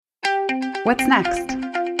What's next?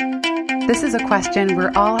 This is a question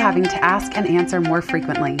we're all having to ask and answer more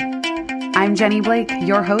frequently. I'm Jenny Blake,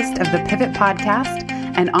 your host of the Pivot Podcast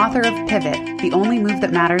and author of Pivot, The Only Move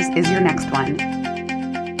That Matters Is Your Next One.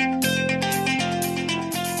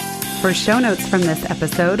 For show notes from this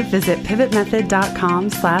episode, visit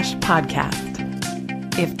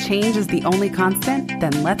pivotmethod.com/podcast. If change is the only constant,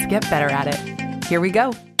 then let's get better at it. Here we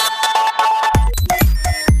go.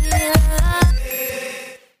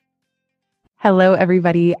 Hello,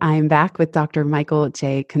 everybody. I'm back with Dr. Michael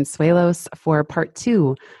J. Consuelos for part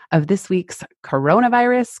 2 of this week's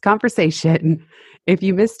coronavirus conversation. If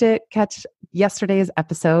you missed it, catch yesterday's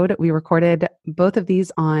episode. We recorded both of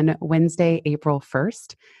these on Wednesday, April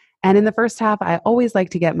 1st. And in the first half, I always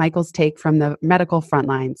like to get Michael's take from the medical front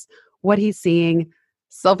lines, what he's seeing,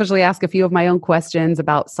 selfishly ask a few of my own questions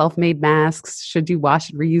about self-made masks, should you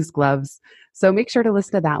wash and reuse gloves. So make sure to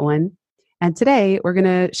listen to that one. And today we're going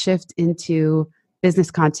to shift into business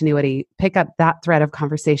continuity, pick up that thread of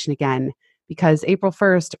conversation again, because April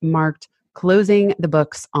 1st marked closing the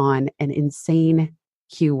books on an insane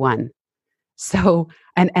Q1. So,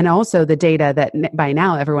 and also the data that by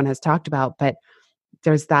now everyone has talked about, but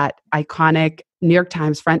there's that iconic New York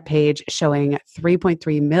Times front page showing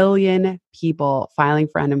 3.3 million people filing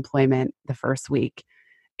for unemployment the first week.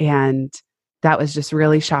 And that was just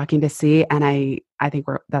really shocking to see. And I think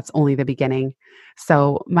that's only the beginning.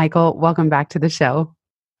 So Michael, welcome back to the show.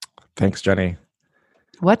 Thanks, Jenny.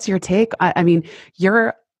 What's your take? I mean,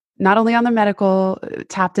 you're not only on the medical,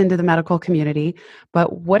 tapped into the medical community,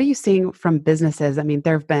 but what are you seeing from businesses? I mean,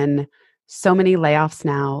 there have been so many layoffs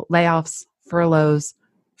now, furloughs,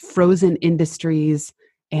 frozen industries,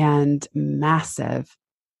 and massive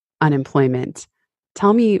unemployment.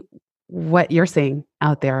 Tell me what you're seeing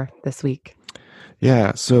out there this week.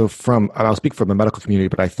 Yeah, so I'll speak from the medical community,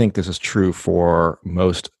 but I think this is true for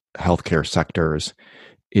most healthcare sectors,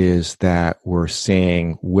 is that we're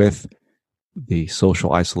seeing with the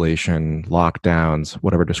social isolation, lockdowns,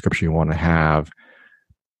 whatever description you want to have,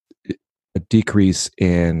 a decrease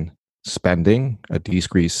in spending, a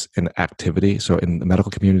decrease in activity. So in the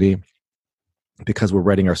medical community, because we're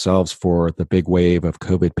readying ourselves for the big wave of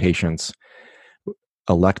COVID patients,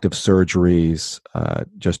 elective surgeries,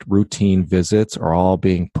 just routine visits are all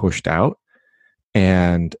being pushed out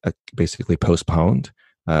and basically postponed.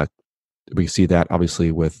 We see that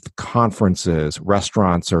obviously with conferences,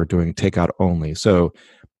 restaurants are doing takeout only. So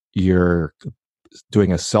you're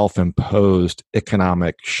doing a self-imposed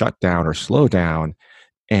economic shutdown or slowdown,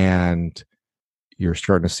 and you're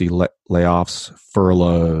starting to see layoffs,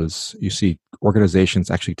 furloughs. You see organizations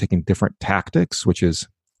actually taking different tactics, which is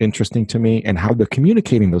interesting to me, and how they're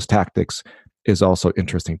communicating those tactics is also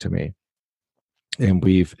interesting to me. And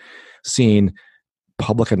we've seen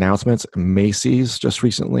public announcements. Macy's just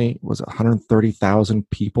recently was 130,000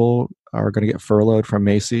 people are going to get furloughed from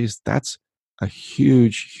Macy's. That's a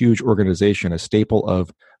huge, huge organization, a staple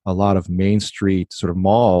of a lot of Main Street sort of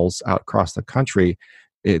malls out across the country.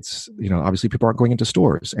 It's, obviously people aren't going into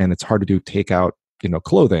stores, and it's hard to do takeout,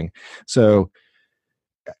 clothing. So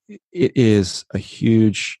it is a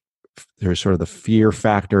huge, there's sort of the fear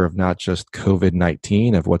factor of not just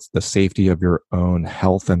COVID-19, of what's the safety of your own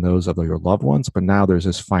health and those of your loved ones, but now there's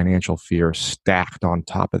this financial fear stacked on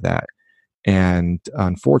top of that. And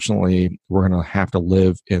unfortunately, we're going to have to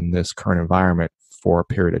live in this current environment for a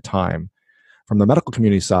period of time. From the medical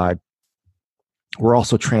community side, we're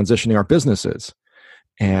also transitioning our businesses.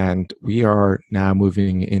 And we are now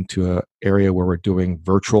moving into an area where we're doing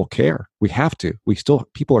virtual care. We have to.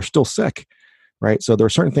 People are still sick, right? So there are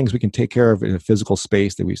certain things we can take care of in a physical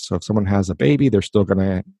space so if someone has a baby, they're still going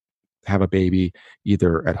to have a baby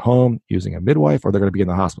either at home using a midwife, or they're going to be in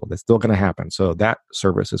the hospital. That's still going to happen. So that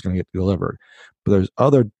service is going to get delivered. But there's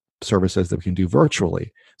other services that we can do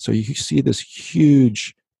virtually. So you see this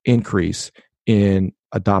huge increase in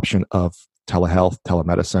adoption of telehealth,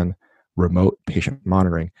 telemedicine, remote patient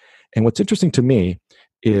monitoring. And what's interesting to me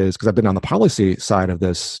is, because I've been on the policy side of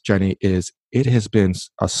this, Jenny, is it has been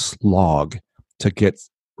a slog to get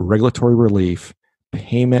regulatory relief,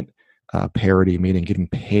 payment parity, meaning getting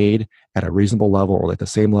paid at a reasonable level or at the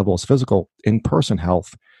same level as physical in-person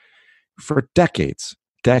health for decades,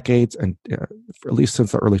 and for at least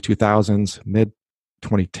since the early 2000s, mid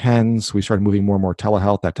 2010s, we started moving more and more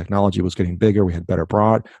telehealth. That technology was getting bigger. We had better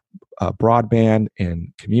broadband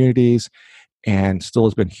in communities, and still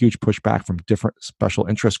has been huge pushback from different special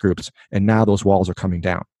interest groups. And now those walls are coming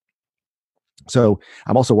down. So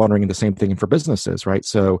I'm also wondering the same thing for businesses, right?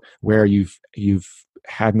 So where you've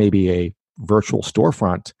had maybe a virtual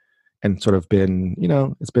storefront and sort of been,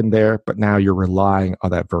 it's been there, but now you're relying on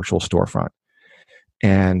that virtual storefront.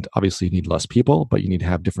 And obviously, you need less people, but you need to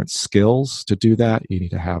have different skills to do that. You need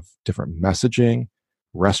to have different messaging.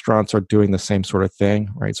 Restaurants are doing the same sort of thing,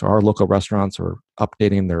 right? So our local restaurants are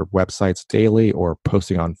updating their websites daily or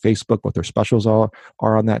posting on Facebook what their specials are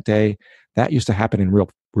on that day. That used to happen in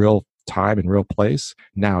real time, in real place.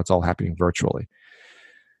 Now it's all happening virtually.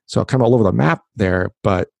 So kind of all over the map there,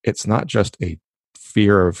 but it's not just a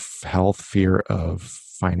fear of health, fear of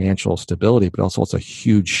financial stability, but also it's a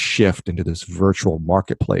huge shift into this virtual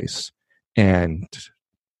marketplace. And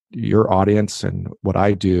your audience and what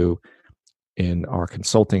I do in our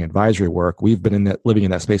consulting advisory work, we've been living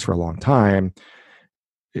in that space for a long time.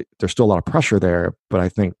 There's still a lot of pressure there, but I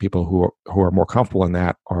think people who are more comfortable in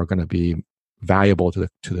that are going to be valuable to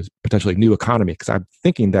the potentially new economy, because I'm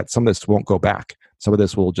thinking that some of this won't go back. Some of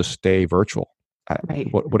this will just stay virtual. Right.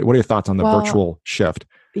 What are your thoughts on the virtual shift?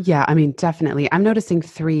 Yeah, I mean, definitely. I'm noticing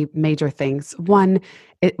three major things. One,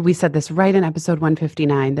 we said this right in episode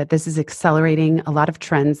 159, that this is accelerating a lot of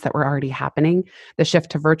trends that were already happening. The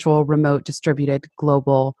shift to virtual, remote, distributed,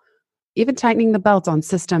 global, even tightening the belt on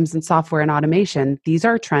systems and software and automation. These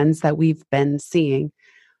are trends that we've been seeing.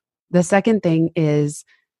 The second thing is,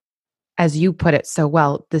 as you put it so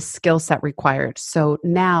well, the skill set required. So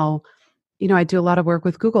now, I do a lot of work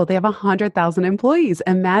with Google. They have 100,000 employees.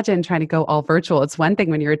 Imagine trying to go all virtual. It's one thing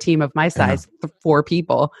when you're a team of my size, 4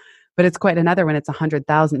 people, but it's quite another when it's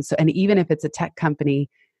 100,000. So, and even if it's a tech company,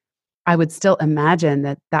 I would still imagine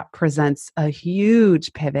that presents a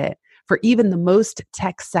huge pivot for even the most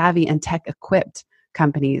tech savvy and tech equipped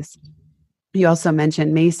companies. You also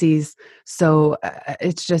mentioned Macy's. So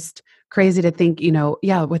it's just crazy to think,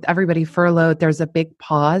 with everybody furloughed, there's a big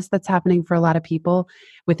pause that's happening for a lot of people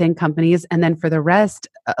within companies. And then for the rest,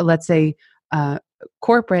 let's say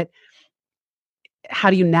corporate, how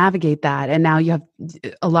do you navigate that? And now you have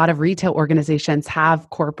a lot of retail organizations have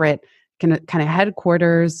corporate kind of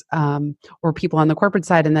headquarters or people on the corporate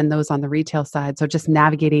side and then those on the retail side. So just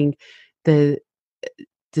navigating the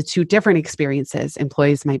two different experiences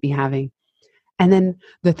employees might be having. And then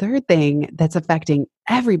the third thing that's affecting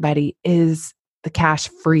everybody is the cash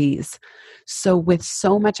freeze. So with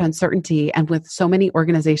so much uncertainty and with so many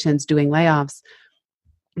organizations doing layoffs,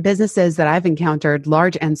 businesses that I've encountered,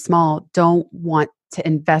 large and small, don't want to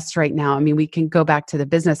invest right now. I mean, we can go back to the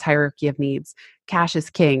business hierarchy of needs. Cash is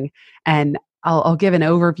king. And I'll give an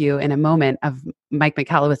overview in a moment of Mike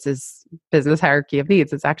Michalowicz's business hierarchy of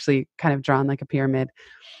needs. It's actually kind of drawn like a pyramid.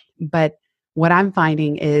 But what I'm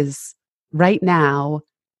finding is right now,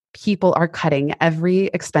 people are cutting every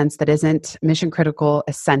expense that isn't mission critical,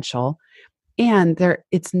 essential. And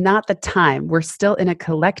it's not the time. We're still in a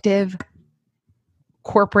collective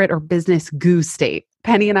corporate or business goo state.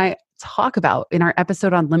 Penny and I talk about in our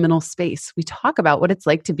episode on liminal space, we talk about what it's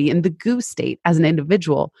like to be in the goo state as an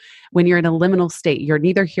individual. When you're in a liminal state, you're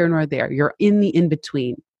neither here nor there. You're in the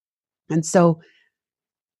in-between. And so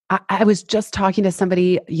I was just talking to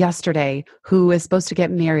somebody yesterday who is supposed to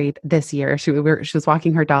get married this year. She was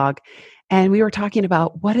walking her dog, and we were talking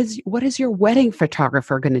about what is your wedding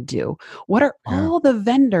photographer going to do? What are all the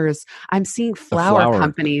vendors? I'm seeing flower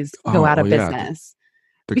companies go out of business.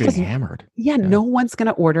 They're getting hammered. Yeah, no one's going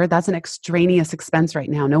to order. That's an extraneous expense right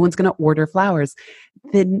now. No one's going to order flowers.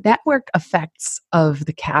 The network effects of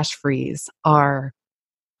the cash freeze are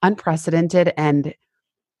unprecedented, and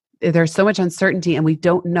there's so much uncertainty, and we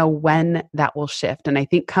don't know when that will shift. And I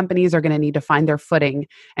think companies are going to need to find their footing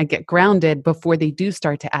and get grounded before they do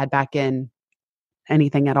start to add back in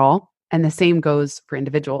anything at all. And the same goes for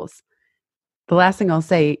individuals. The last thing I'll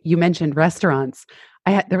say, you mentioned restaurants.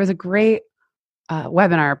 There was a great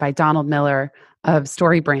webinar by Donald Miller of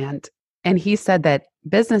StoryBrand, and he said that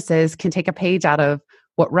businesses can take a page out of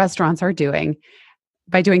what restaurants are doing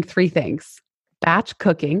by doing 3 things: batch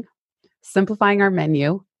cooking, simplifying our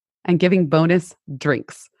menu, and giving bonus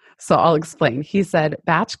drinks. So I'll explain. He said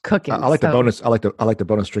batch cooking. I like the bonus. I like the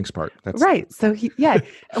bonus drinks part. That's right. So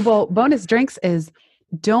well, bonus drinks is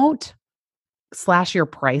don't slash your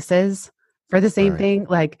prices for the same thing.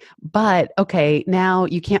 But okay, now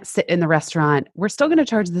you can't sit in the restaurant. We're still going to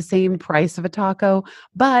charge the same price of a taco,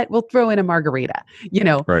 but we'll throw in a margarita.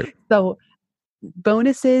 Right. So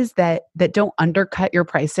bonuses that don't undercut your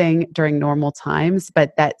pricing during normal times,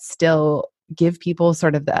 but that still give people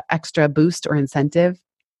sort of the extra boost or incentive.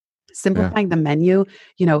 Simplifying the menu,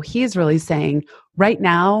 he's really saying right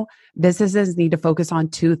now, businesses need to focus on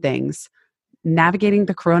 2 things: navigating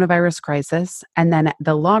the coronavirus crisis, and then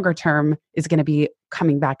the longer term is going to be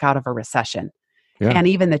coming back out of a recession. Yeah. And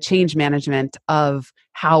even the change management of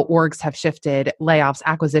how orgs have shifted, layoffs,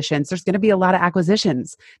 acquisitions. There's going to be a lot of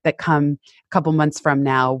acquisitions that come a couple months from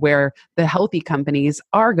now where the healthy companies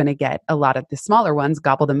are going to get a lot of the smaller ones,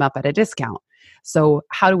 gobble them up at a discount. So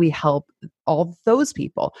how do we help all those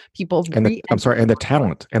people? I'm sorry, and the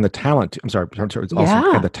talent, I'm sorry, it's also,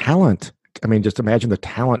 Yeah. and the talent. I mean, just imagine the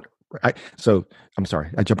talent. So I'm sorry,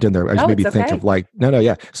 I jumped in there. I just No, made me it's think okay. of like, no,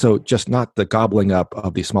 yeah. So just not the gobbling up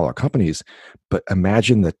of these smaller companies, but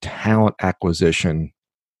imagine the talent acquisition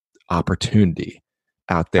opportunity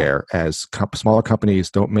out there as smaller companies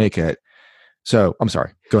don't make it. So I'm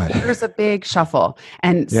sorry, go ahead. There's a big shuffle.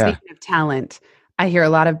 And Yeah, speaking of talent, I hear a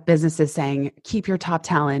lot of businesses saying, keep your top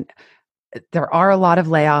talent. There are a lot of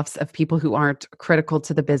layoffs of people who aren't critical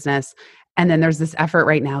to the business. And then there's this effort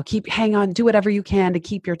right now, hang on, do whatever you can to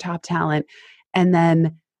keep your top talent. And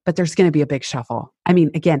then, but there's going to be a big shuffle. I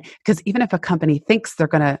mean, again, because even if a company thinks they're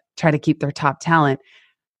going to try to keep their top talent,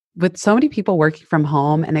 with so many people working from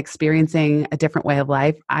home and experiencing a different way of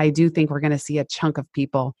life, I do think we're going to see a chunk of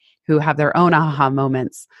people who have their own aha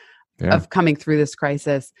moments yeah, of coming through this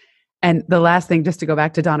crisis. And the last thing, just to go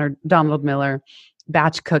back to Donald Miller,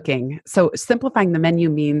 batch cooking. So simplifying the menu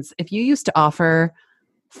means if you used to offer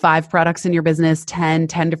 5 products in your business, 10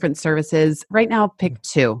 different services, right now pick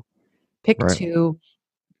 2. Pick right. 2,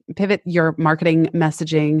 pivot your marketing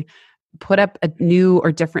messaging, put up a new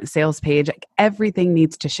or different sales page. Like everything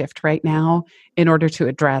needs to shift right now in order to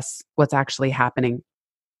address what's actually happening.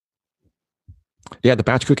 Yeah, the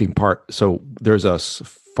batch cooking part. So there's a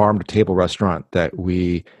farm to table restaurant that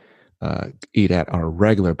we eat at on a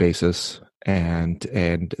regular basis, and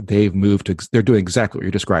they've moved to. They're doing exactly what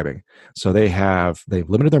you're describing. So they've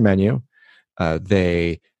limited their menu.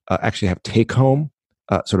 They actually have take home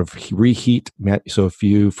sort of reheat. So if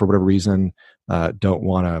you, for whatever reason, don't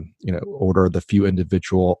want to order the few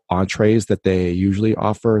individual entrees that they usually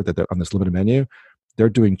offer that they're on this limited menu, they're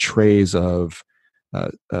doing trays of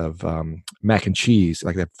mac and cheese.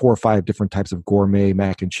 Like they have 4 or 5 different types of gourmet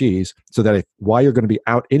mac and cheese, so that while you're going to be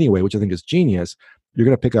out anyway, which I think is genius, you're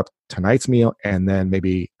going to pick up tonight's meal and then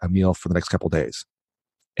maybe a meal for the next couple of days.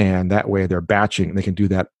 And that way they're batching. They can do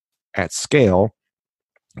that at scale,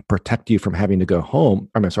 protect you from having to go home.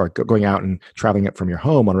 Going out and traveling it from your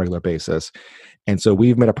home on a regular basis. And so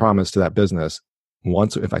we've made a promise to that business.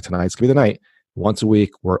 Tonight's going to be the night, once a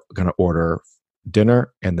week, we're going to order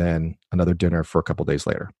dinner and then another dinner for a couple of days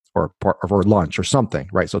later, or lunch or something,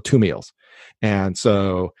 right? So 2 meals. And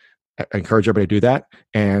so I encourage everybody to do that.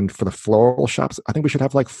 And for the floral shops, I think we should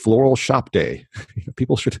have like floral shop day.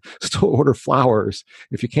 People should still order flowers.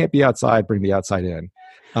 If you can't be outside, bring the outside in.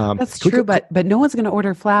 That's true, but no one's going to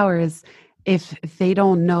order flowers if they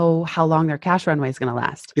don't know how long their cash runway is going to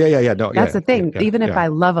last. Yeah. No, That's the thing. Even if yeah. I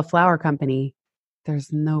love a flower company,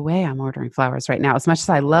 there's no way I'm ordering flowers right now. As much as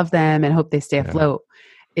I love them and hope they stay afloat,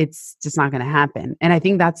 it's just not going to happen. And I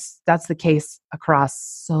think that's the case across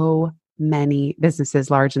so many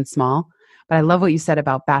businesses, large and small. But I love what you said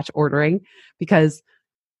about batch ordering, because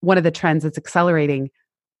one of the trends that's accelerating,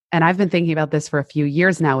 and I've been thinking about this for a few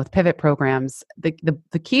years now with pivot programs, the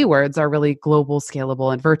keywords are really global,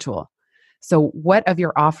 scalable, and virtual. So what of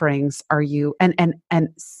your offerings are you, and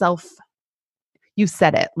self, you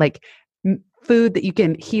said it, like food that you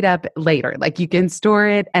can heat up later, like you can store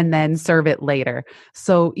it and then serve it later.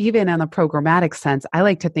 So even in a programmatic sense, I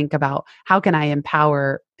like to think about how can I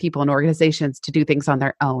empower people and organizations to do things on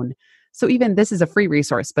their own. So even this is a free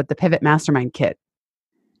resource, but the Pivot Mastermind Kit,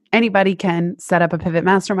 anybody can set up a Pivot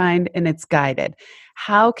Mastermind and it's guided.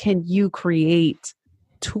 How can you create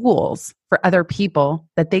tools for other people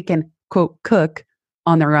that they can, quote, cook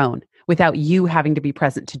on their own without you having to be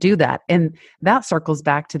present to do that? And that circles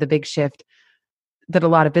back to the big shift that a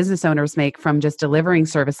lot of business owners make from just delivering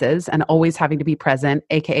services and always having to be present,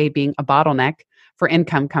 AKA being a bottleneck for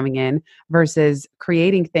income coming in, versus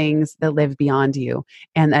creating things that live beyond you,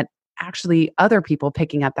 and that actually other people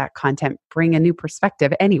picking up that content bring a new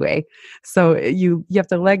perspective anyway. So you have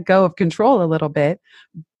to let go of control a little bit,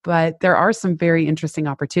 but there are some very interesting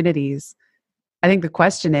opportunities. I think the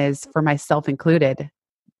question is, for myself included,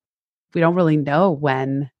 we don't really know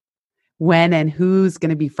when and who's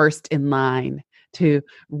going to be first in line to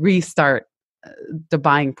restart the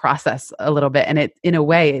buying process a little bit. And it, in a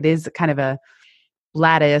way, it is kind of a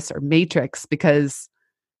lattice or matrix, because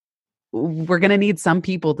we're going to need some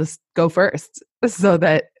people to go first, so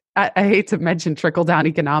that I hate to mention trickle down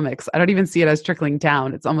economics. I don't even see it as trickling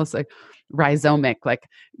down. It's almost like rhizomic, like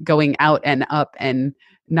going out and up and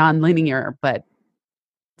non-linear, but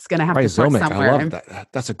it's going to have to start somewhere. I love that.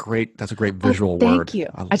 That's a great visual word. Thank you.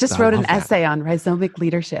 I just wrote an essay on rhizomic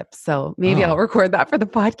leadership, so maybe I'll record that for the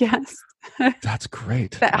podcast. That's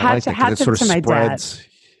great. That I like that because it hats tip sort of to my dad. spreads.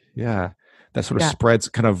 Yeah. That sort of Yeah. spreads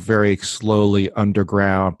kind of very slowly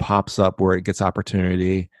underground, pops up where it gets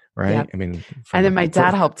opportunity, right? Yep. I mean, And from then my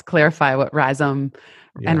dad helped clarify what rhizome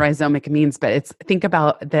and yeah. rhizomic means, but it's think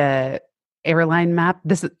about the airline map.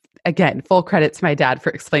 This is again full credit to my dad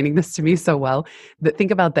for explaining this to me so well. But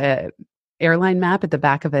think about the airline map at the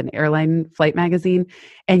back of an airline flight magazine,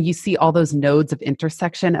 and you see all those nodes of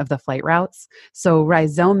intersection of the flight routes. So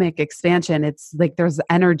rhizomic expansion, it's like there's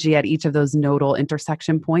energy at each of those nodal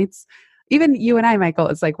intersection points. Even you and I, Michael,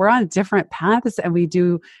 it's like we're on different paths and we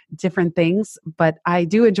do different things, but I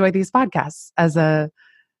do enjoy these podcasts as a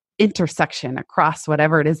intersection across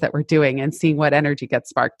whatever it is that we're doing and seeing what energy gets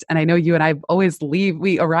sparked. And I know you and I always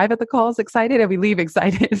we arrive at the calls excited and we leave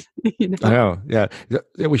excited. I know. Yeah.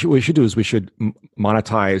 What we should do is we should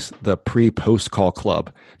monetize the pre-post call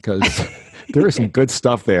club because there is some good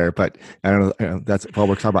stuff there, but I don't know. That's while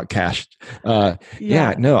we're talking about cash. Yeah.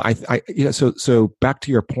 Yeah. No. So back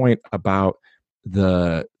to your point about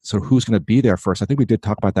who's going to be there first. I think we did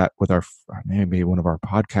talk about that with our maybe one of our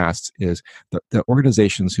podcasts. Is the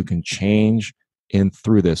organizations who can change in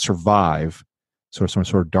through this survive. So some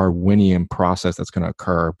sort of Darwinian process that's going to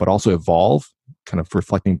occur, but also evolve, kind of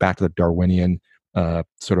reflecting back to the Darwinian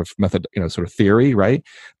sort of method, sort of theory, right?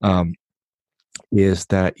 Is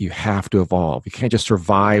that you have to evolve. You can't just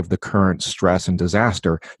survive the current stress and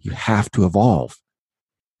disaster. You have to evolve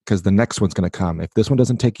because the next one's going to come. If this one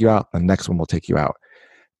doesn't take you out, the next one will take you out.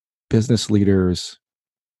 Business leaders,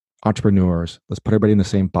 entrepreneurs, let's put everybody in the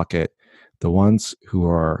same bucket. The ones who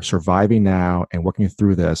are surviving now and working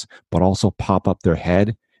through this, but also pop up their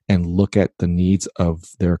head and look at the needs of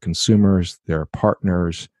their consumers, their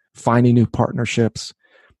partners, finding new partnerships,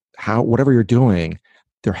 whatever you're doing,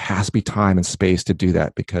 there has to be time and space to do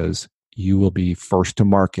that because you will be first to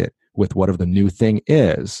market with whatever the new thing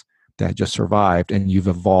is that just survived and you've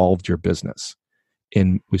evolved your business.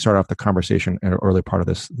 We started off the conversation in an early part of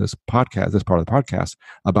this part of the podcast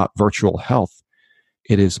about virtual health.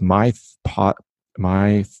 It is my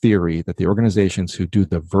theory that the organizations who do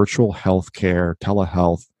the virtual healthcare,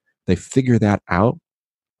 telehealth, they figure that out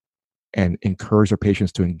and encourage their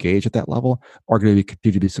patients to engage at that level are going to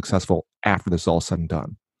continue to be successful after this is all said and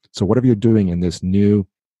done. So whatever you're doing in this new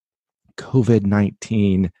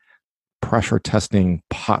COVID-19 pressure testing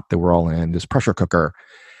pot that we're all in, this pressure cooker,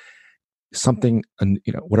 something,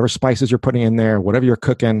 whatever spices you're putting in there, whatever you're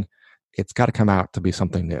cooking, it's got to come out to be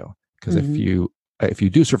something new. Because if you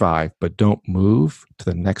do survive, but don't move to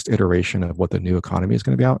the next iteration of what the new economy is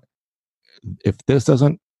going to be out, if this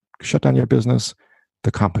doesn't shut down your business,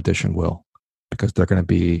 the competition will, because they're going to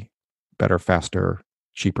be better, faster,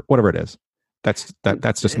 cheaper, whatever it is. That's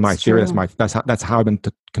just my theory. True. That's how I've been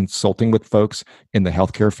consulting with folks in the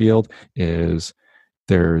healthcare field.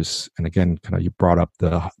 And again, kind of you brought up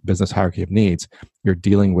the business hierarchy of needs. You're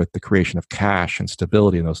dealing with the creation of cash and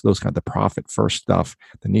stability and those kind of the profit first stuff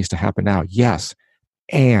that needs to happen now. Yes,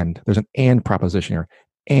 and there's an and proposition here.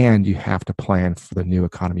 And you have to plan for the new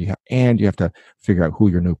economy. And you have to figure out who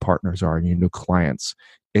your new partners are and your new clients.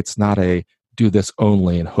 It's not a do this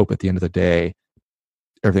only and hope at the end of the day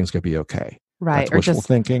everything's going to be okay. Right. That's wishful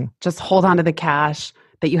thinking. Just hold on to the cash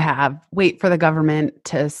that you have, wait for the government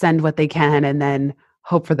to send what they can, and then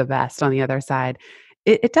hope for the best on the other side.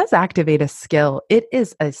 It does activate a skill. It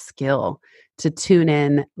is a skill to tune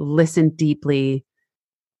in, listen deeply,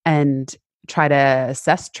 and try to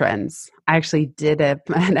assess trends. I actually did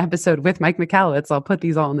an episode with Mike Michalowicz. I'll put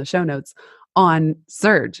these all in the show notes on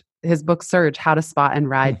Surge, his book Surge, How to Spot and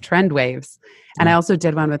Ride Trend Waves. And I also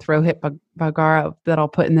did one with Rohit Bagara that I'll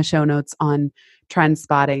put in the show notes on trend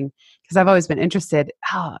spotting, because I've always been interested.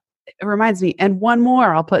 It reminds me, and one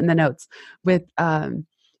more I'll put in the notes with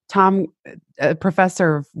Tom,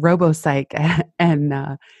 professor of RoboPsych.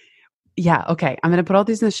 And yeah, okay, I'm going to put all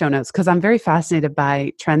these in the show notes because I'm very fascinated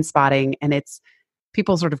by trend spotting. And it's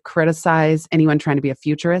people sort of criticize anyone trying to be a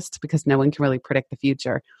futurist because no one can really predict the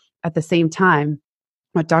future. At the same time,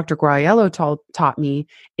 what Dr. Guariello taught me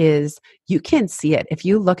is you can see it. If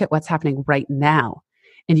you look at what's happening right now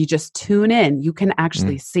and you just tune in, you can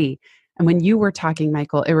actually see. And when you were talking,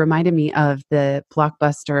 Michael, it reminded me of the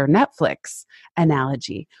Blockbuster Netflix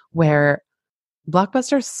analogy, where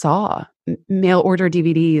Blockbuster saw mail order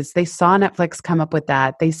DVDs. They saw Netflix come up with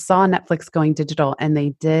that. They saw Netflix going digital, and they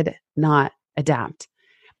did not adapt.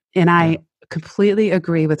 And I completely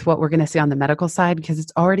agree with what we're going to see on the medical side, because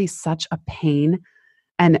it's already such a pain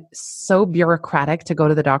and so bureaucratic to go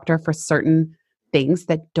to the doctor for certain things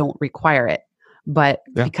that don't require it. But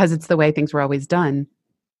because it's the way things were always done,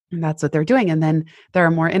 that's what they're doing. And then there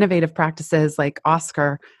are more innovative practices like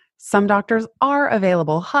Oscar some doctors are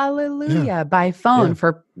available, Yeah. hallelujah, by phone Yeah.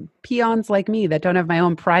 for peons like me that don't have my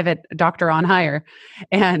own private doctor on hire,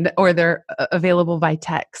 and or they're available by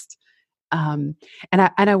text. Um,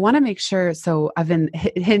 and I want to make sure. So I've been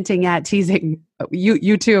hinting at teasing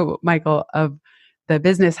you too, Michael, of the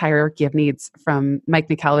business hierarchy of needs from Mike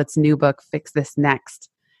Michalowicz's new book, Fix This Next.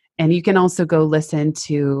 And you can also go listen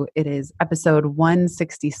to, it is episode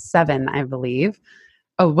 167, I believe.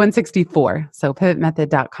 Oh, 164. So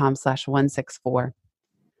pivotmethod.com/164.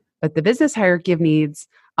 But the business hierarchy of needs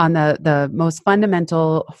on the most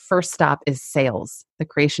fundamental first stop is sales, the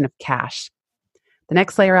creation of cash. The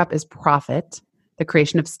next layer up is profit, the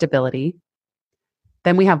creation of stability.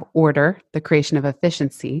 Then we have order, the creation of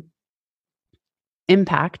efficiency.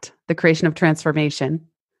 Impact, the creation of transformation.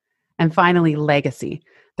 And finally, legacy,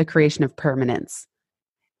 the creation of permanence.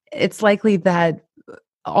 It's likely that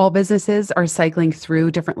all businesses are cycling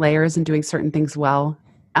through different layers and doing certain things well.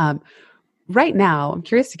 Um, right now, I'm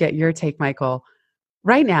curious to get your take, Michael.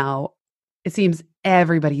 Right now, it seems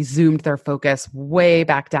everybody zoomed their focus way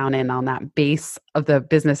back down in on that base of the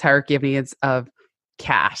business hierarchy of needs of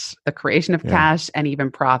cash, the creation of Yeah. cash, and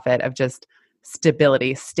even profit of just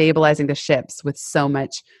stability, stabilizing the ships with so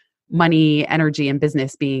much money, energy, and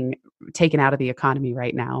business being taken out of the economy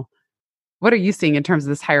right now. What are you seeing in terms of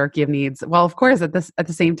this hierarchy of needs? Well, of course, at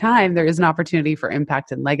the same time, there is an opportunity for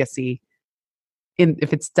impact and legacy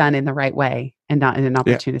if it's done in the right way and not in an Yeah.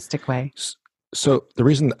 opportunistic way. So the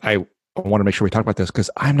reason I want to make sure we talk about this, because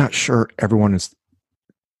I'm not sure everyone is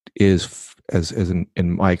as in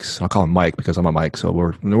Mike's. I'll call him Mike because I'm a Mike, so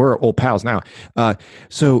we're old pals now. I'm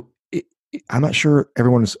not sure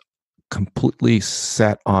everyone's completely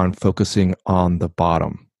set on focusing on the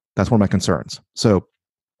bottom. That's one of my concerns. So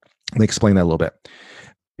let me explain that a little bit.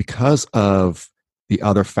 Because of the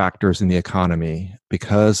other factors in the economy,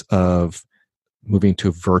 because of moving to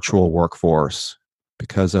a virtual workforce,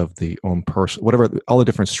 because of the own person, whatever, all the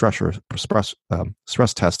different stress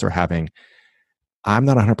tests they're having, I'm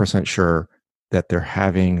not 100% sure that they're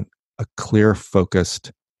having a clear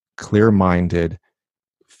focused, clear-minded,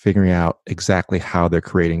 figuring out exactly how they're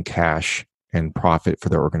creating cash and profit for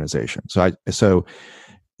their organization. So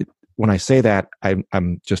when I say that,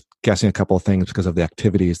 I'm just guessing a couple of things because of the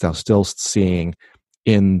activities that I'm still seeing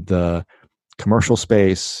in the commercial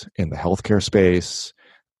space, in the healthcare space,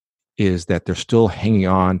 is that they're still hanging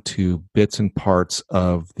on to bits and parts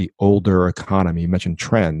of the older economy. You mentioned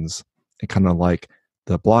trends, and kind of like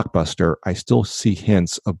the Blockbuster, I still see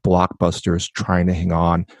hints of Blockbusters trying to hang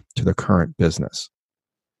on to their current business.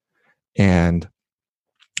 And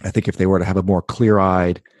I think if they were to have a more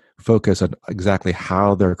clear-eyed focus on exactly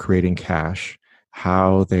how they're creating cash,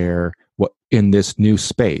 how they're in this new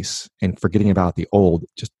space, and forgetting about the old,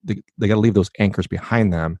 just they got to leave those anchors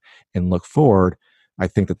behind them and look forward. I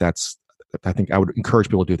think I would encourage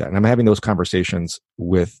people to do that. And I'm having those conversations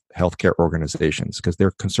with healthcare organizations because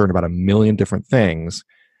they're concerned about a million different things,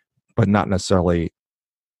 but not necessarily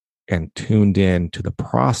and tuned in to the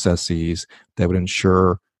processes that would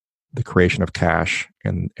ensure the creation of cash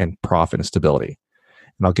and profit and stability.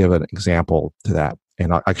 And I'll give an example to that.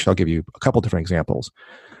 And I'll give you a couple different examples.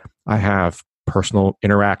 I have personal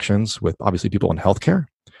interactions with obviously people in healthcare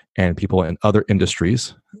and people in other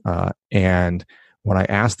industries. And when I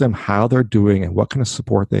ask them how they're doing and what kind of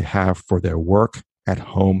support they have for their work at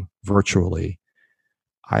home virtually,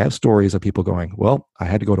 I have stories of people going, well, I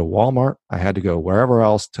had to go to Walmart. I had to go wherever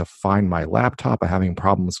else to find my laptop. I'm having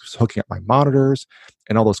problems hooking up my monitors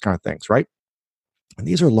and all those kind of things, right? And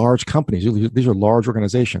these are large companies. These are large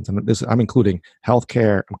organizations. And I'm including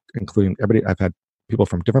healthcare, including everybody. I've had people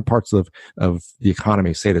from different parts of the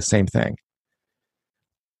economy say the same thing.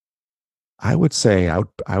 I would say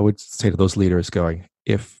to those leaders going,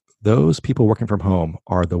 if those people working from home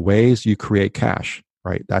are the ways you create cash,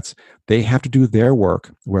 right? They have to do their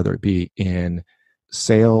work, whether it be in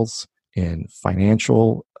sales, in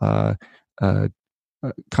financial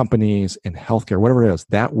companies, in healthcare, whatever it is,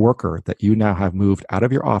 that worker that you now have moved out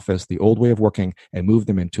of your office, the old way of working, and moved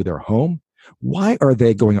them into their home. Why are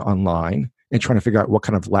they going online and trying to figure out what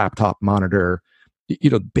kind of laptop, monitor,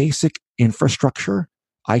 basic infrastructure,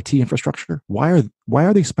 IT infrastructure? Why are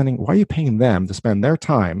you paying them to spend their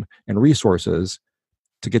time and resources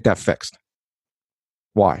to get that fixed?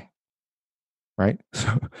 Why? Right?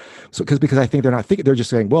 So because I think they're not thinking, they're just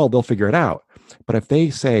saying, well, they'll figure it out. But if they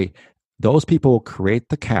say those people create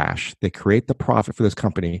the cash, they create the profit for this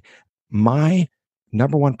company, my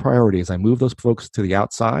number one priority as I move those folks to the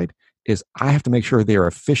outside is I have to make sure they are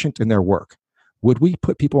efficient in their work. Would we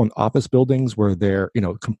put people in office buildings where they're,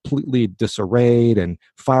 completely disarrayed and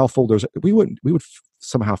file folders? We would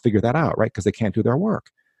somehow figure that out, right? Because they can't do their work.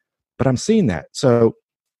 But I'm seeing that. So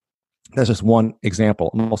that's just one example.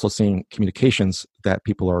 I'm also seeing communications that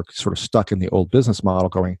people are sort of stuck in the old business model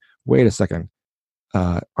going, wait a second,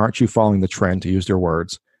 aren't you following the trend, to use their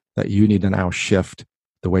words, that you need to now shift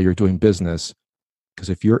the way you're doing business? Because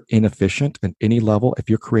if you're inefficient at any level, if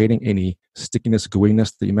you're creating any stickiness,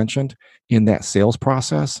 gooiness that you mentioned in that sales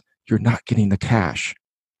process, you're not getting the cash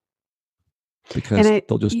because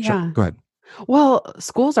they'll just yeah. go ahead. Well,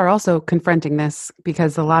 schools are also confronting this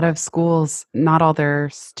because a lot of schools, not all their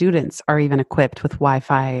students are even equipped with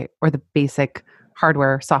Wi-Fi or the basic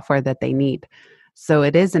hardware, software that they need. So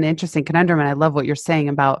it is an interesting conundrum. And I love what you're saying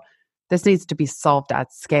about this needs to be solved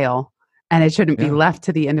at scale. And it shouldn't be Yeah. left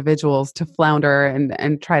to the individuals to flounder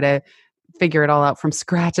and try to figure it all out from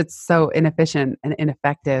scratch. It's so inefficient and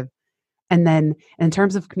ineffective. And then in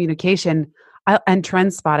terms of communication and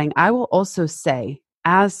trend spotting, I will also say,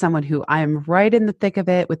 as someone who I am right in the thick of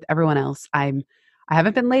it with everyone else, I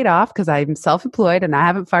haven't been laid off because I'm self-employed and I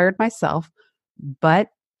haven't fired myself, but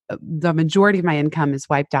the majority of my income is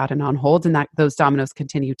wiped out and on hold, and that those dominoes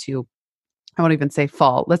continue to, I won't even say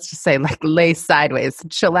fall. Let's just say like lay sideways,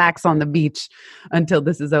 chillax on the beach until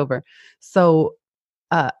this is over. So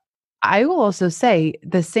uh, I will also say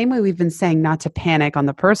the same way we've been saying not to panic on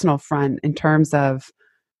the personal front in terms of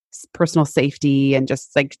personal safety and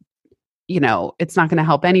just like, it's not going to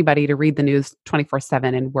help anybody to read the news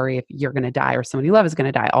 24/7 and worry if you're going to die or someone you love is going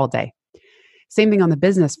to die all day. Same thing on the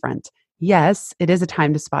business front. Yes, it is a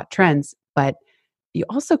time to spot trends, but you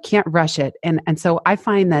also can't rush it. And so I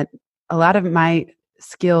find that a lot of my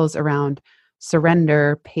skills around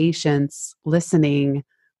surrender, patience, listening,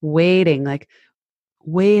 waiting, like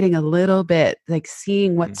waiting a little bit, like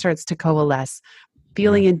seeing what starts to coalesce,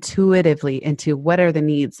 feeling intuitively into what are the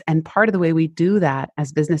needs. And part of the way we do that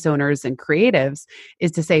as business owners and creatives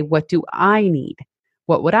is to say, what do I need?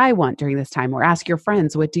 What would I want during this time? Or ask your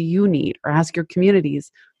friends, what do you need? Or ask your communities,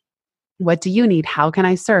 what do you need? How can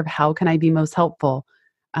I serve? How can I be most helpful?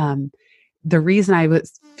 The reason I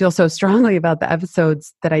feel so strongly about the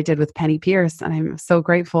episodes that I did with Penny Pierce, and I'm so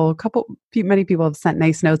grateful, many people have sent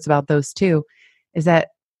nice notes about those too, is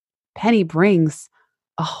that Penny brings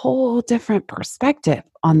a whole different perspective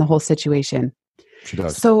on the whole situation. She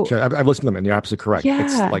does. So I've listened to them, and you're absolutely correct. yeah.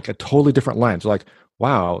 It's like a totally different lens. Like,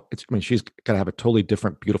 wow, she's got to have a totally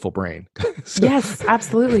different, beautiful brain. Yes,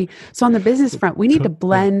 absolutely. So on the business front, we need to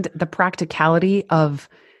blend the practicality of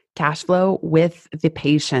cash flow with the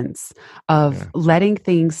patience of letting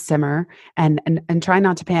things simmer and try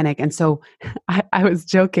not to panic. And so I was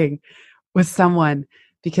joking with someone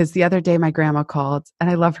because the other day my grandma called, and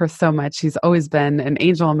I love her so much. She's always been an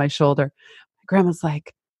angel on my shoulder. My grandma's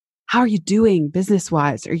like, how are you doing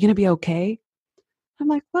business-wise? Are you going to be okay? I'm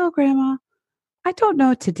like, well, Grandma, I don't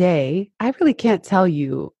know today. I really can't tell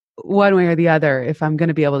you one way or the other if I'm going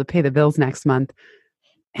to be able to pay the bills next month.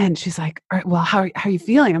 And she's like, all right, well, how are you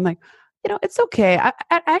feeling? I'm like, it's okay. I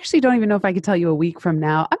actually don't even know if I could tell you a week from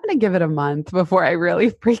now. I'm going to give it a month before I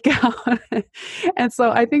really freak out. And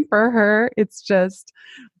so I think for her, it's just,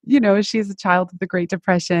 she's a child of the Great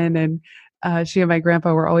Depression, and she and my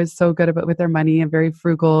grandpa were always so good with their money and very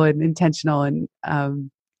frugal and intentional. And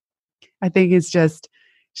I think it's just,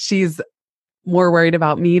 she's more worried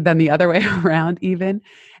about me than the other way around even.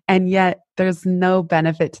 And yet there's no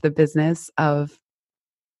benefit to the business of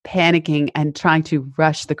panicking and trying to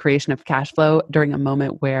rush the creation of cash flow during a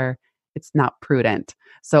moment where it's not prudent.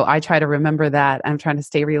 So I try to remember that. I'm trying to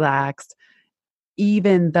stay relaxed,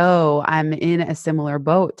 even though I'm in a similar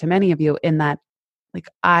boat to many of you in that, like,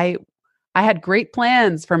 I had great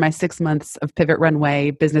plans for my 6 months of Pivot Runway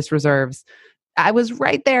business reserves. I was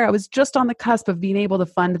right there. I was just on the cusp of being able to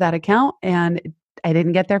fund that account, and I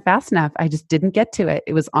didn't get there fast enough. I just didn't get to it.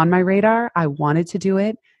 It was on my radar. I wanted to do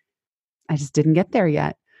it. I just didn't get there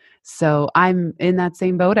yet. So I'm in that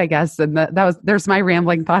same boat, I guess. And there's my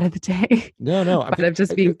rambling thought of the day. No. But of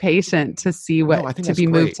just being patient to see to be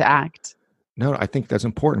moved to act. No, I think that's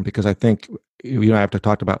important because I think I have to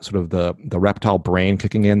talk about sort of the reptile brain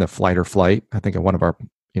kicking in, the flight or flight. I think in one of our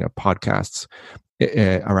podcasts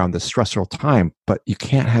around this stressful time, but you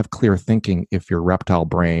can't have clear thinking if your reptile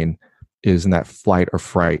brain is in that fight or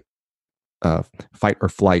flight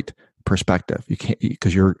perspective. You can't,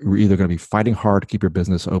 because you're either going to be fighting hard to keep your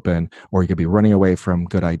business open, or you could be running away from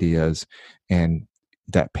good ideas. And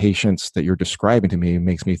that patience that you're describing to me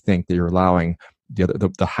makes me think that you're allowing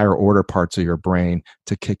the higher order parts of your brain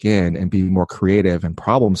to kick in and be more creative and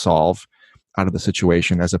problem solve out of the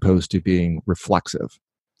situation, as opposed to being reflexive.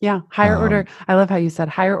 Yeah, higher order. I love how you said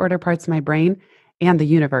higher order parts of my brain and the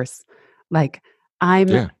universe. Like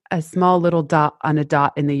a small little dot on a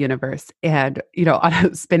dot in the universe and, on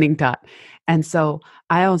a spinning dot. And so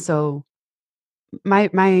I also,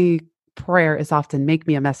 my prayer is often make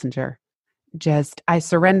me a messenger. Just I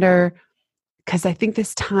surrender because I think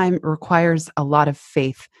this time requires a lot of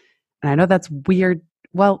faith. And I know that's weird.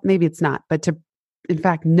 Well, maybe it's not, but in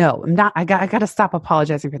fact, no, I'm not. I got to stop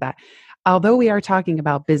apologizing for that. Although we are talking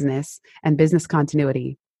about business and business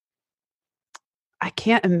continuity, I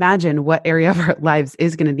can't imagine what area of our lives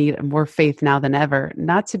is going to need more faith now than ever.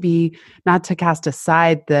 Not to cast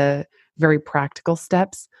aside the very practical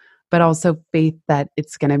steps, but also faith that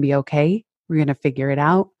it's going to be okay. We're going to figure it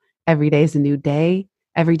out. Every day is a new day.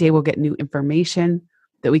 Every day we'll get new information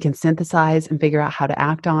that we can synthesize and figure out how to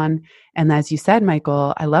act on. And as you said,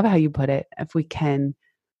 Michael, I love how you put it. If we can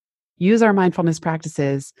use our mindfulness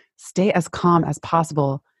practices, stay as calm as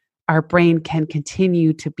possible, our brain can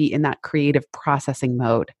continue to be in that creative processing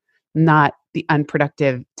mode, not the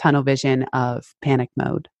unproductive tunnel vision of panic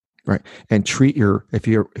mode. Right. And if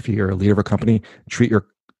you're a leader of a company, treat your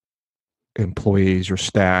employees, your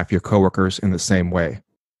staff, your coworkers in the same way.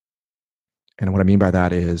 And what I mean by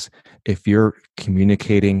that is if you're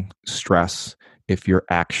communicating stress, if your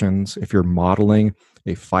actions, if you're modeling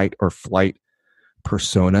a fight or flight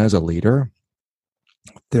persona as a leader,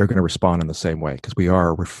 they're going to respond in the same way because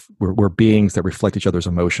we're beings that reflect each other's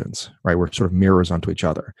emotions, right? We're sort of mirrors onto each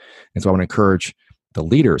other. And so I want to encourage the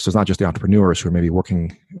leaders, so it's not just the entrepreneurs who are maybe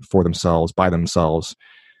working for themselves, by themselves,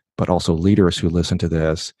 but also leaders who listen to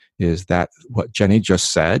this, is that what Jenny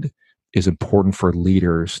just said is important for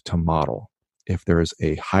leaders to model. If there is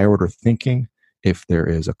a higher order thinking, if there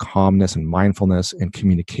is a calmness and mindfulness and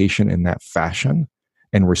communication in that fashion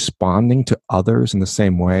and responding to others in the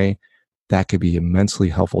same way, that could be immensely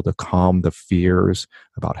helpful to calm the fears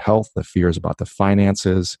about health, the fears about the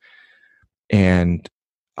finances, and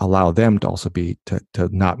allow them to also to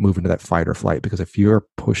not move into that fight or flight. Because if you're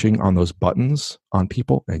pushing on those buttons on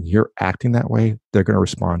people and you're acting that way, they're going to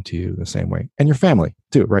respond to you the same way. And your family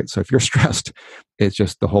too, right? So if you're stressed, it's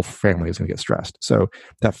just the whole family is going to get stressed. So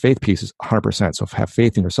that faith piece is 100%. So have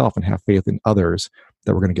faith in yourself and have faith in others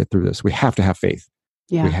that we're going to get through this. We have to have faith.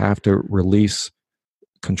 Yeah. We have to release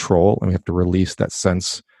control and we have to release that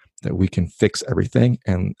sense that we can fix everything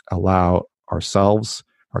and allow ourselves,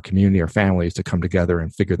 our community, our families to come together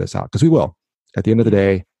and figure this out. Because we will. At the end of the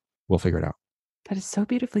day, we'll figure it out. That is so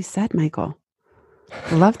beautifully said, Michael.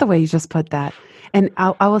 I love the way you just put that. And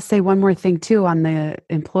I will say one more thing too on the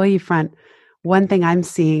employee front. One thing I'm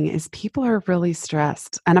seeing is people are really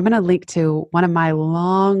stressed. And I'm going to link to one of my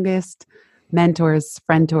longest mentors,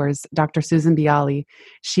 friend tours, Dr. Susan Bialy.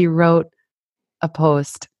 She wrote a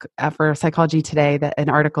post for Psychology Today, an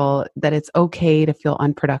article that it's okay to feel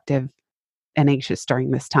unproductive and anxious during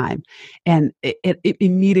this time. And it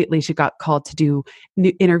immediately she got called to do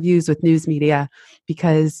interviews with news media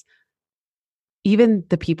because even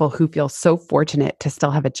the people who feel so fortunate to still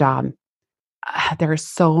have a job, there are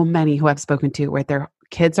so many who I've spoken to where their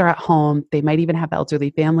kids are at home. They might even have elderly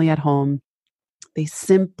family at home. They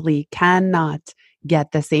simply cannot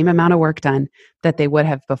get the same amount of work done that they would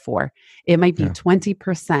have before. It might be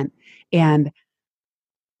 20%. And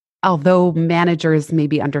although managers may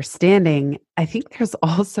be understanding, I think there's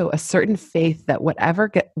also a certain faith that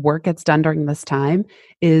whatever work gets done during this time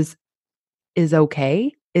is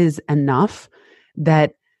okay, is enough,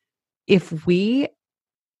 that if we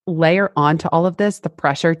layer onto all of this the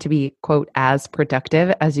pressure to be, quote, as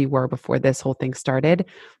productive as you were before this whole thing started,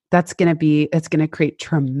 it's going to create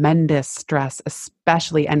tremendous stress,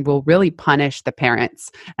 especially, and will really punish the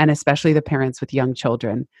parents, and especially the parents with young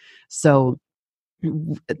children. So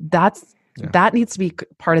that needs to be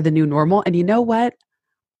part of the new normal. And you know what?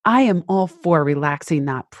 I am all for relaxing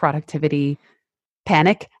that productivity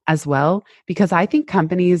panic as well, because I think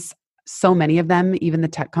companies, so many of them, even the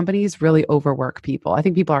tech companies, really overwork people. I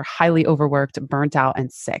think people are highly overworked, burnt out,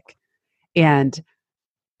 and sick. And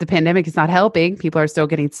the pandemic is not helping. People are still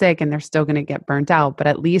getting sick and they're still going to get burnt out. But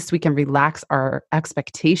at least we can relax our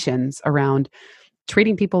expectations around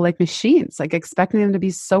treating people like machines, like expecting them to be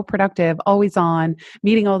so productive, always on,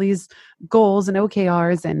 meeting all these goals and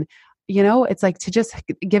OKRs. And, it's like to just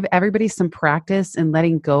give everybody some practice and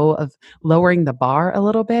letting go of lowering the bar a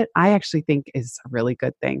little bit, I actually think is a really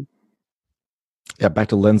good thing. Yeah, back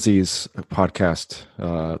to Lindsay's podcast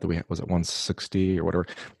that we had, was it 160 or whatever,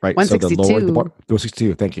 right? 162. So the lower the bar,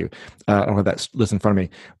 162. Thank you. I don't have that list in front of me,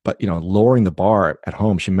 but lowering the bar at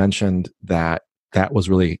home. She mentioned that was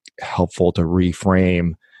really helpful to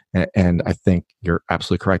reframe, and I think you're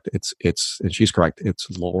absolutely correct. And she's correct. It's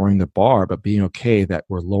lowering the bar, but being okay that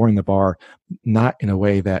we're lowering the bar, not in a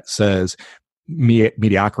way that says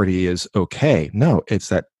mediocrity is okay. No, it's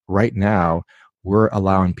that right now we're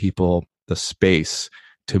allowing people the space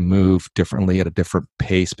to move differently at a different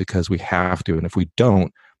pace because we have to. And if we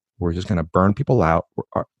don't, we're just going to burn people out.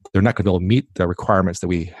 They're not going to be able to meet the requirements that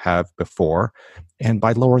we have before. And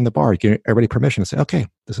by lowering the bar, you give everybody permission to say, okay,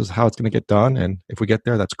 this is how it's going to get done. And if we get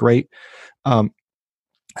there, that's great.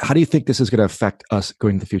 How do you think this is going to affect us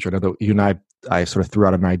going into the future? I know that you and I sort of threw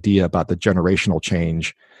out an idea about the generational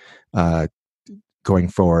change going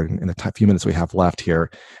forward in the few minutes we have left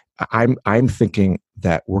here. I'm thinking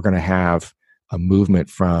that we're going to have a movement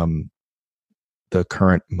from the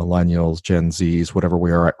current millennials, Gen Zs, whatever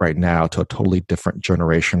we are at right now, to a totally different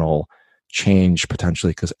generational change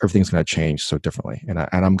potentially, because everything's going to change so differently. And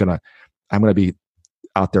I'm going to be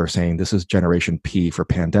out there saying this is Generation P for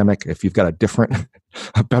pandemic. If you've got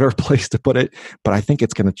a better place to put it, but I think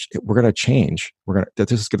we're going to change.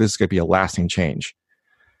 This is going to be a lasting change.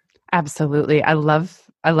 Absolutely. I love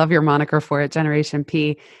your moniker for it, Generation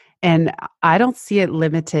P. And I don't see it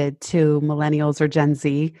limited to millennials or Gen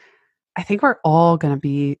Z. I think we're all going to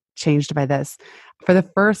be changed by this. For the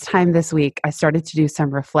first time this week, I started to do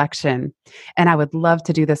some reflection, and I would love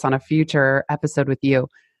to do this on a future episode with you.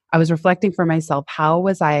 I was reflecting for myself, how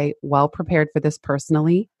was I well prepared for this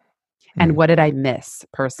personally? And what did I miss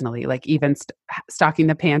personally? Like even stocking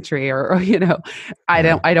the pantry or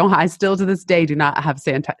I still to this day do not have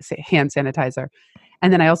hand sanitizer.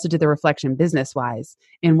 And then I also did the reflection business wise.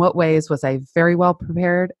 In what ways was I very well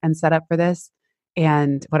prepared and set up for this?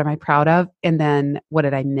 And what am I proud of? And then what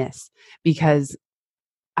did I miss? Because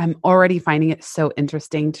I'm already finding it so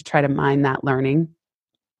interesting to try to mine that learning.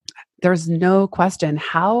 There's no question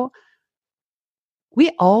how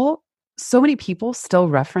so many people still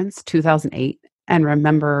reference 2008 and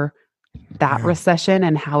remember that recession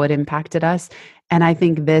and how it impacted us. And I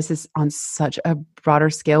think this is on such a broader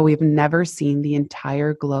scale. We've never seen the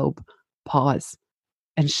entire globe pause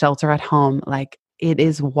and shelter at home. Like, it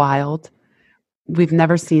is wild. We've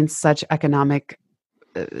never seen such economic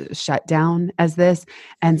shutdown as this.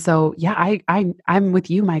 And so, yeah, I'm with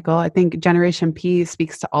you, Michael. I think Generation P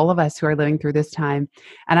speaks to all of us who are living through this time.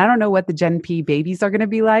 And I don't know what the Gen P babies are going to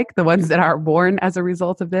be like, the ones that are born as a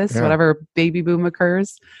result of this, whatever baby boom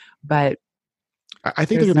occurs. But I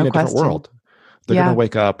think they're going to be in a different world. They're going to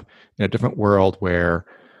wake up in a different world where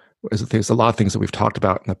there's a lot of things that we've talked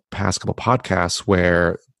about in the past couple podcasts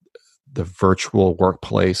where the virtual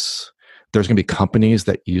workplace, there's going to be companies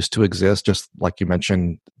that used to exist, just like you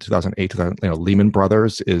mentioned, 2008, Lehman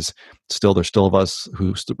Brothers is still, there's still of us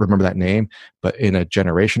who remember that name, but in a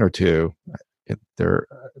generation or two, they're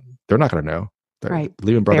not going to know. Right.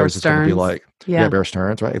 Lehman Brothers is going to be like, Bear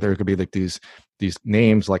Stearns, right? There could be like these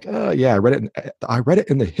names like, I read it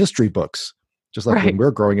in the history books, just like when we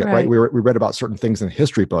were growing up, right? We read about certain things in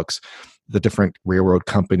history books, the different railroad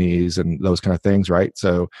companies and those kind of things, right?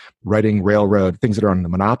 So writing railroad, things that are on the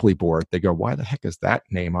monopoly board, they go, why the heck is that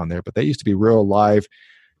name on there? But they used to be real live,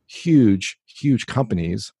 huge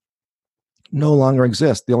companies, no longer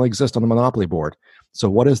exist. They only exist on the monopoly board. So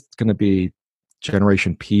what is going to be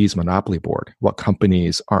Generation P's monopoly board? What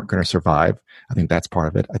companies aren't going to survive? I think that's part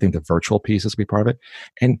of it. I think the virtual piece is going to be part of it.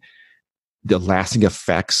 And the lasting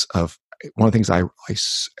effects of one of the things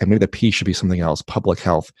and maybe the P should be something else, public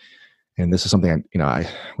health. And this is something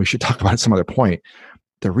we should talk about at some other point.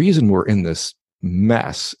 The reason we're in this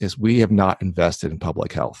mess is we have not invested in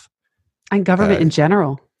public health. And government in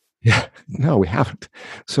general. Yeah, no, we haven't.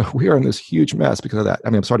 So we are in this huge mess because of that.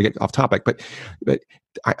 I mean, I'm sorry to get off topic, but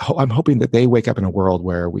I'm hoping that they wake up in a world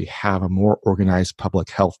where we have a more organized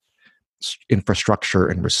public health infrastructure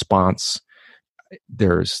and response.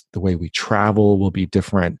 There's the way we travel will be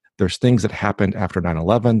different. There's things that happened after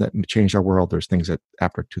 9/11 that changed our world. There's things that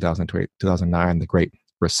after 2008, 2009, the Great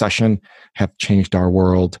Recession have changed our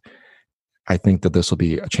world. I think that this will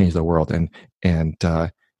be a change of the world. And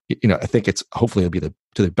I think hopefully it'll be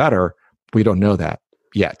to the better. We don't know that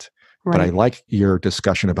yet. Right. But I like your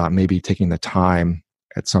discussion about maybe taking the time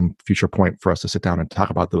at some future point for us to sit down and talk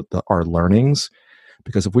about our learnings,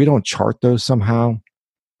 because if we don't chart those somehow,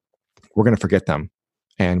 we're going to forget them.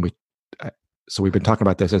 And so we've been talking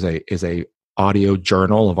about this as a audio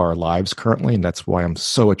journal of our lives currently, and that's why I'm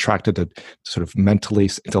so attracted to sort of mentally,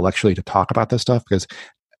 intellectually to talk about this stuff, because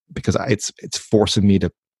it's forcing me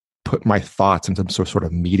to put my thoughts into some sort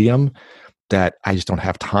of medium that I just don't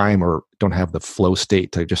have time or don't have the flow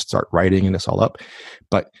state to just start writing this all up.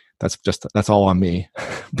 But that's all on me.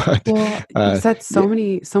 But you said so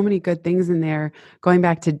many good things in there. Going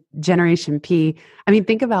back to Generation P, I mean,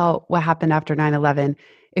 think about what happened after 9/11.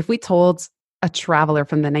 If we told a traveler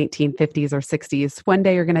from the 1950s or 60s. One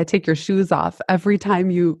day you're going to take your shoes off every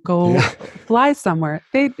time you go Yeah. fly somewhere.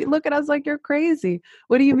 They look at us like you're crazy.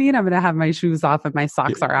 What do you mean I'm going to have my shoes off and my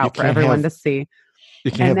socks are You out for can't everyone have to see?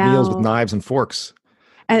 And meals with now, knives and forks.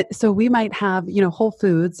 and so we might have, Whole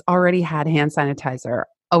Foods already had hand sanitizer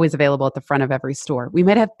always available at the front of every store. We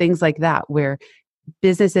might have things like that where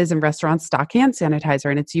businesses and restaurants stock hand sanitizer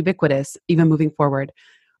and it's ubiquitous, even moving forward.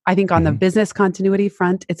 I think on the Hmm. business continuity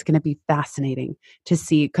front, it's going to be fascinating to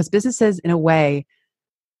see because businesses, in a way,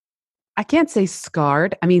 I can't say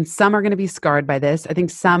scarred. I mean, some are going to be scarred by this. I think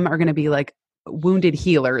some are going to be like wounded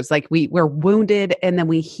healers. Like we're wounded and then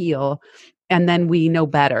we heal and then we know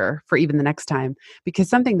better for even the next time. Because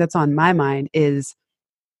something that's on my mind is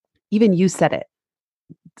even you said it.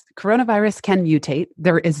 Coronavirus can mutate.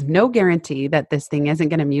 There is no guarantee that this thing isn't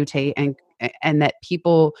going to mutate and that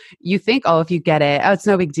people you think, oh, if you get it, oh, it's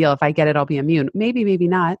no big deal. If I get it, I'll be immune. Maybe, maybe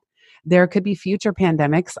not. There could be future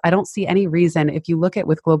pandemics. I don't see any reason if you look at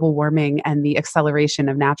with global warming and the acceleration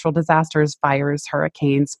of natural disasters, fires,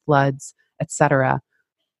 hurricanes, floods, etc.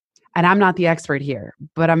 And I'm not the expert here,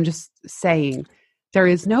 but I'm just saying there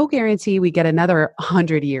is no guarantee we get another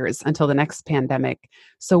 100 years until the next pandemic.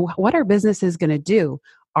 So what are businesses going to do?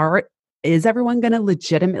 Are is everyone going to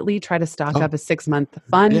legitimately try to stock Oh, up a 6-month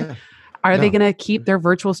fund? yeah. Are they No. going to keep their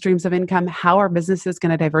virtual streams of income? How are businesses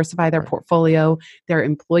going to diversify their Right. portfolio, their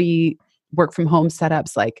employee work from home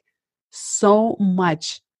setups? Like so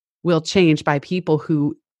much will change by people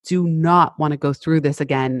who do not want to go through this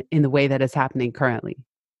again in the way that is happening currently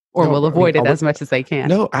or No, will I mean, avoid it as much as they can.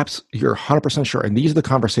 no, you're 100% sure. And these are the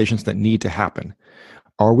conversations that need to happen.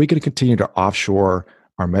 Are we going to continue to offshore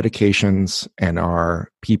our medications and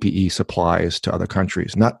our PPE supplies to other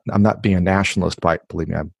countries? I'm not being a nationalist, but believe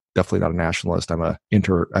me, I'm definitely not a nationalist. I'm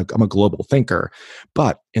a global thinker.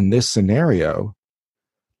 But in this scenario,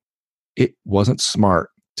 it wasn't smart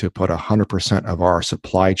to put 100% of our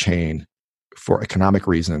supply chain for economic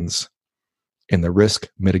reasons in the risk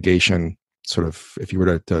mitigation sort of, if you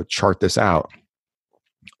were to chart this out,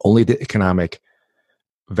 only the economic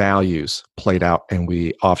values played out and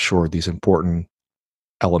we offshored these important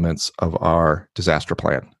elements of our disaster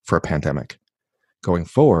plan for a pandemic. Going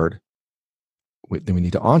forward, then we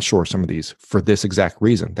need to onshore some of these for this exact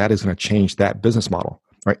reason. That is going to change that business model,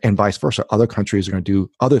 right? And vice versa. Other countries are going to do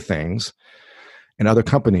other things, and other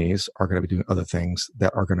companies are going to be doing other things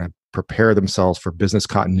that are going to prepare themselves for business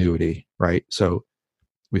continuity, right? So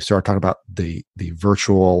we start talking about the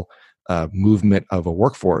virtual movement of a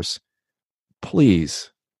workforce.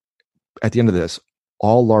 Please, at the end of this,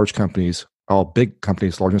 all large companies, all big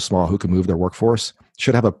companies, large and small, who can move their workforce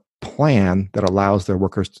should have a plan that allows their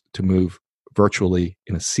workers to move virtually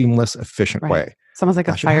in a seamless, efficient Right. way. It's almost like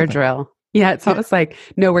a That should fire happen. drill. Yeah, it's Yeah, almost like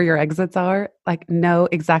know where your exits are, like know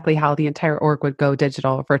exactly how the entire org would go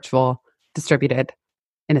digital, virtual, distributed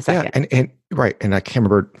in a yeah, second. and right, and I can't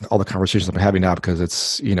remember all the conversations I'm having now because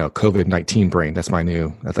it's COVID-19 brain. That's my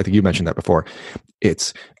new. I think you mentioned that before.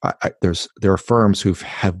 It's there are firms who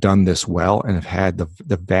have done this well and have had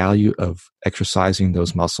the value of exercising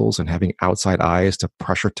those muscles and having outside eyes to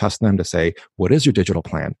pressure test them to say, what is your digital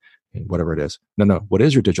plan? Whatever it is. No, what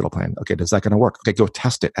is your digital plan? Okay, does that going to work? Okay, go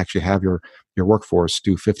test it. Actually have your workforce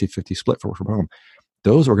do 50-50 split for work from home.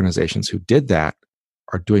 Those organizations who did that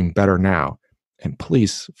are doing better now. And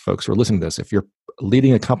please, folks who are listening to this, if you're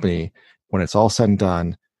leading a company, when it's all said and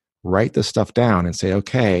done, write this stuff down and say,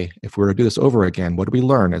 okay, if we were to do this over again, what did we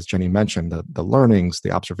learn? As Jenny mentioned, the learnings,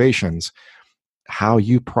 the observations, how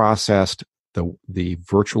you processed the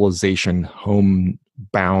virtualization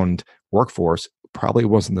homebound workforce probably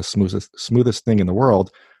wasn't the smoothest thing in the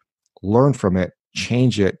world. Learn from it,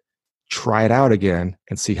 change it, try it out again,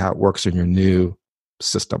 and see how it works in your new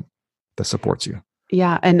system that supports you.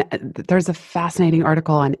 Yeah. And there's a fascinating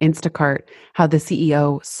article on Instacart, how the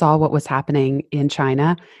CEO saw what was happening in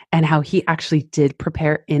China and how he actually did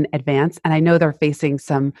prepare in advance. And I know they're facing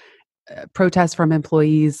some protests from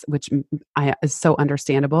employees, which is so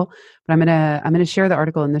understandable. But I'm gonna share the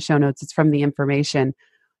article in the show notes. It's from The Information.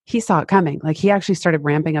 He saw it coming. Like he actually started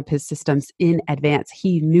ramping up his systems in advance.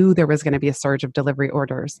 He knew there was going to be a surge of delivery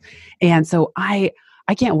orders, and so I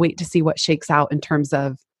can't wait to see what shakes out in terms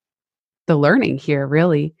of the learning here,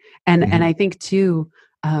 really. And I think too.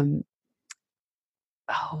 Oh,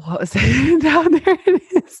 what was it? No, there it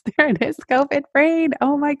is. There it is. COVID brain.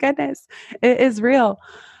 Oh my goodness, it is real.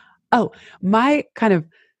 Oh, my kind of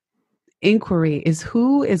inquiry is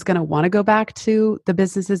who is going to want to go back to the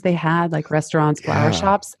businesses they had, like restaurants, flower Yeah,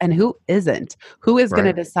 shops, and who isn't? Who is going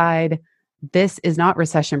to right. decide this is not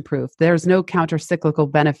recession proof? There's no counter cyclical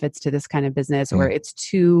benefits to this kind of business, or Mm. it's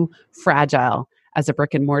too fragile. as a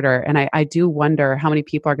brick and mortar. And I do wonder how many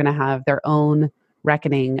people are going to have their own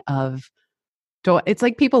reckoning of, it's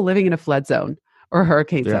like people living in a flood zone or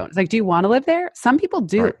hurricane zone. It's like, do you want to live there? Some people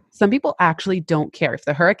do. Right. Some people actually don't care. If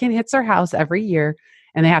the hurricane hits their house every year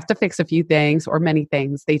and they have to fix a few things or many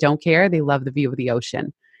things, they don't care. They love the view of the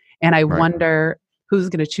ocean. And I wonder who's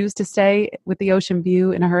going to choose to stay with the ocean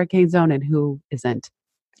view in a hurricane zone and who isn't.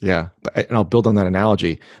 Yeah. And I'll build on that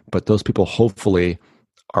analogy, but those people hopefully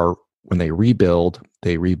are, when they rebuild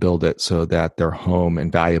it so that their home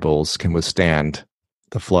and valuables can withstand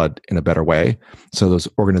the flood in a better way. So those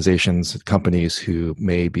organizations, companies who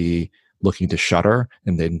may be looking to shutter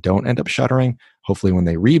and then don't end up shuttering, hopefully when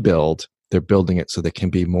they rebuild, they're building it so they can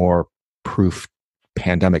be more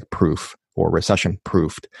pandemic proof or recession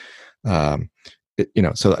proofed. So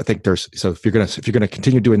I think if you're gonna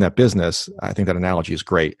continue doing that business, I think that analogy is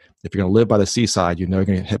great. If you're gonna live by the seaside, you're going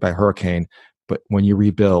to get hit by a hurricane, but when you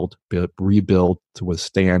rebuild to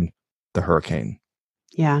withstand the hurricane.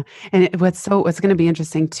 Yeah. And what's going to be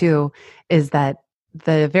interesting too is that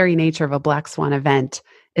the very nature of a black swan event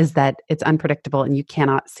is that it's unpredictable and you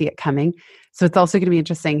cannot see it coming. So it's also going to be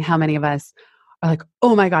interesting how many of us are like,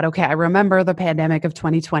 oh my God, okay, I remember the pandemic of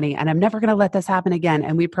 2020 and I'm never going to let this happen again.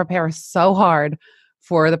 And we prepare so hard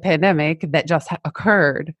for the pandemic that just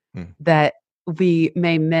occurred that we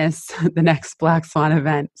may miss the next black swan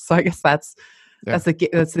event. So I guess that's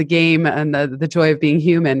the game and the joy of being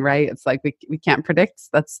human, right? It's like we can't predict.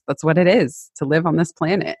 That's what it is to live on this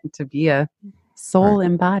planet, to be a soul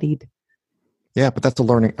embodied. Yeah, but that's a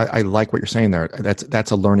learning. I like what you're saying there.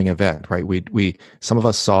 That's a learning event, right? We some of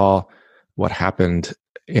us saw what happened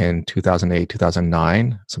in 2008,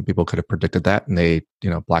 2009. Some people could have predicted that, and they,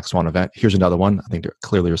 black swan event. Here's another one. I think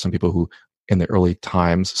clearly there's some people who in the early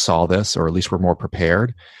times saw this, or at least were more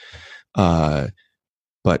prepared.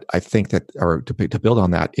 But I think that, or to build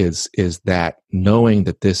on that, is that knowing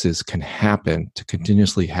that this can happen, to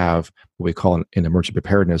continuously have what we call in emergency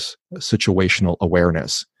preparedness situational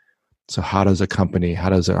awareness. So how does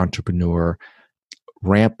an entrepreneur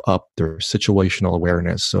ramp up their situational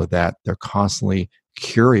awareness so that they're constantly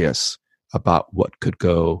curious about what could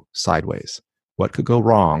go sideways, what could go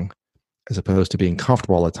wrong, as opposed to being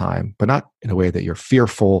comfortable all the time, but not in a way that you're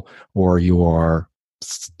fearful or you are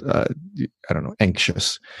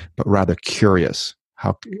anxious, but rather curious.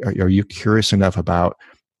 How are you curious enough about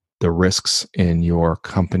the risks in your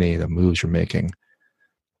company, the moves you're making?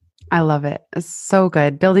 I love it. It's so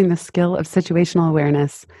good. Building the skill of situational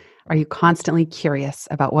awareness. Are you constantly curious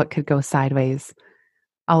about what could go sideways?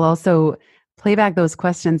 I'll also play back those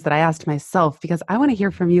questions that I asked myself because I want to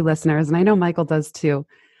hear from you listeners, and I know Michael does too.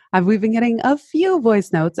 We've been getting a few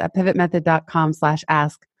voice notes at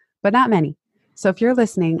pivotmethod.com/ask, but not many. So if you're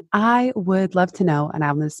listening, I would love to know, and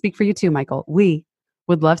I'm going to speak for you too, Michael. We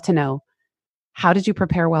would love to know, how did you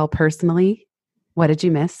prepare well personally? What did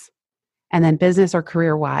you miss? And then business or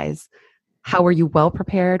career-wise, how were you well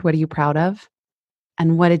prepared? What are you proud of?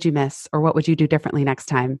 And what did you miss? Or what would you do differently next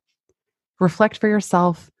time? Reflect for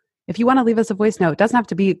yourself. If you want to leave us a voice note, it doesn't have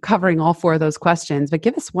to be covering all 4 of those questions, but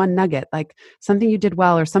give us one nugget, like something you did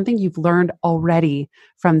well or something you've learned already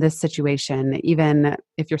from this situation, even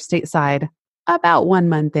if you're stateside, about 1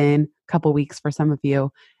 month in, a couple weeks for some of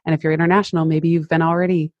you. And if you're international, maybe you've been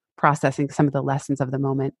already processing some of the lessons of the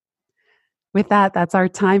moment. With that, that's our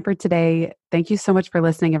time for today. Thank you so much for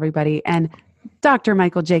listening, everybody. And Dr.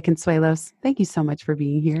 Michael J. Consuelos, thank you so much for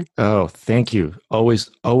being here. Oh, thank you.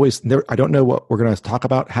 Always. I don't know what we're going to talk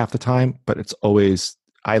about half the time, but it's always,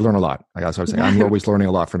 I learn a lot. I was saying, I'm always learning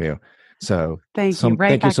a lot from you. So thank you.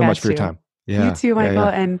 Thank you so much for your time. Yeah, you too, Michael.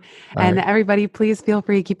 Yeah. And everybody, please feel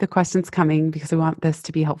free to keep the questions coming because we want this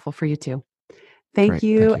to be helpful for you too. Thank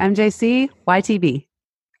you, MJC, YTB.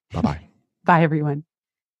 Bye-bye. Bye, everyone.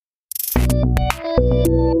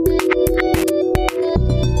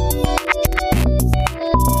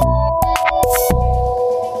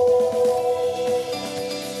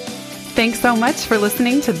 Thanks so much for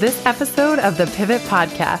listening to this episode of the Pivot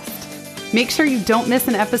Podcast. Make sure you don't miss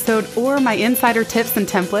an episode or my insider tips and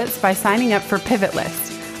templates by signing up for Pivot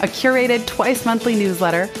List, a curated twice-monthly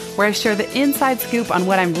newsletter where I share the inside scoop on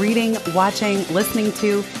what I'm reading, watching, listening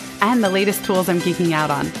to, and the latest tools I'm geeking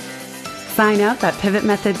out on. Sign up at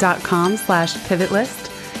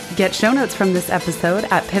pivotmethod.com/pivotlist. Get show notes from this episode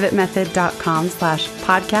at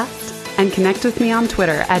pivotmethod.com/podcast and connect with me on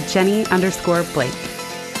Twitter at Jenny_Blake.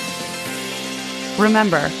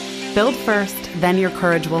 Remember, build first, then your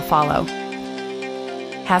courage will follow.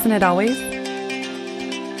 Hasn't it always?